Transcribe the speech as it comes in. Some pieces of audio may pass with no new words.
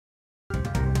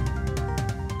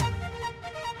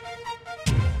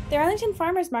The Arlington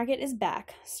Farmers Market is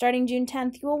back. Starting June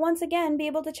 10th, you will once again be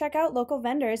able to check out local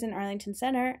vendors in Arlington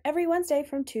Center every Wednesday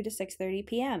from 2 to 6:30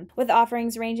 p.m. With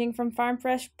offerings ranging from farm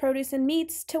fresh produce and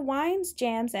meats to wines,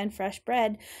 jams, and fresh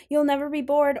bread, you'll never be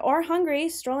bored or hungry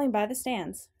strolling by the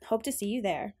stands. Hope to see you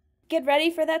there. Get ready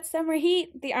for that summer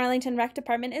heat! The Arlington Rec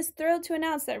Department is thrilled to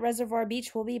announce that Reservoir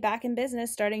Beach will be back in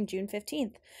business starting June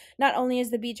 15th. Not only is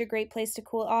the beach a great place to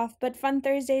cool off, but Fun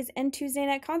Thursdays and Tuesday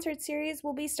Night Concert Series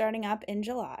will be starting up in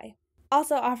July.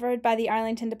 Also offered by the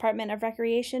Arlington Department of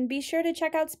Recreation, be sure to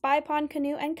check out Spy Pond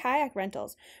Canoe and Kayak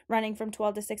rentals. Running from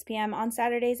 12 to 6 p.m. on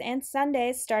Saturdays and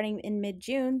Sundays starting in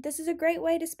mid-June, this is a great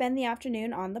way to spend the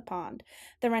afternoon on the pond.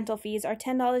 The rental fees are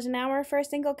 $10 an hour for a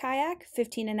single kayak,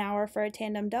 $15 an hour for a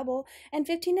tandem double, and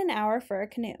 $15 an hour for a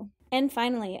canoe. And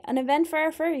finally, an event for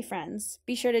our furry friends.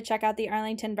 Be sure to check out the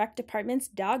Arlington Rec Department's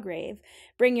Dog Rave.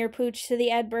 Bring your pooch to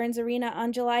the Ed Burns Arena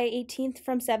on July 18th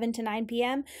from 7 to 9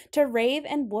 p.m. to rave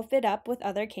and woof it up with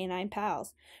other canine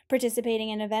pals, participating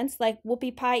in events like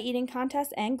whoopie pie eating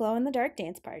contests and glow-in-the-dark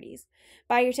dance parties.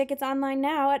 Buy your tickets online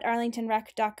now at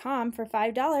arlingtonrec.com for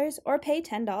 $5 or pay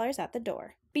 $10 at the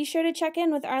door. Be sure to check in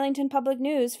with Arlington Public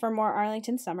News for more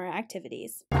Arlington summer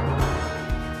activities.